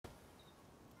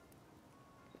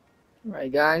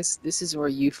Alright guys, this is where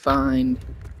you find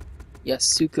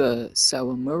Yasusuke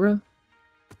Sawamura,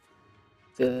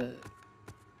 the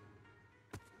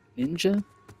ninja.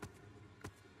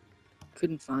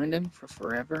 Couldn't find him for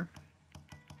forever.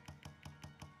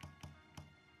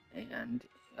 And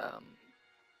um,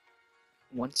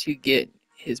 once you get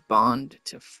his bond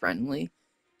to friendly,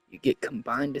 you get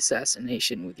combined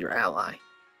assassination with your ally.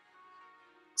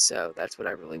 So that's what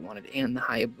I really wanted. And the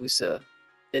Hayabusa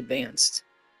advanced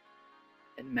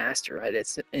and master at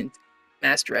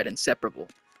inseparable.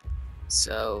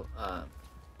 So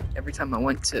every time I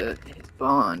went to his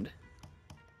bond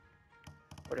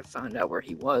or to find out where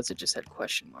he was, it just had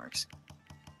question marks.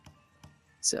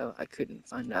 So I couldn't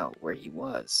find out where he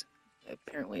was.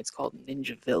 Apparently it's called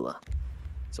Ninja Villa.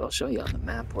 So I'll show you on the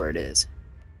map where it is.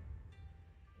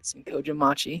 It's in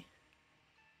Kojamachi.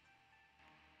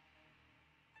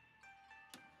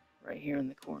 Right here in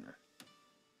the corner.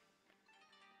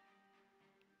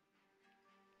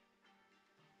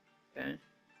 Okay?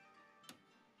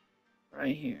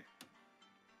 Right here.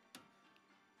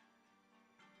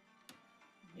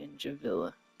 Ninja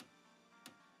Villa.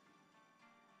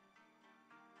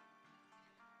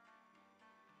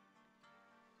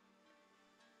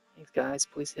 Thanks guys,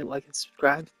 please hit like and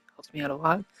subscribe. Helps me out a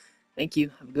lot. Thank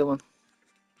you. Have a good one.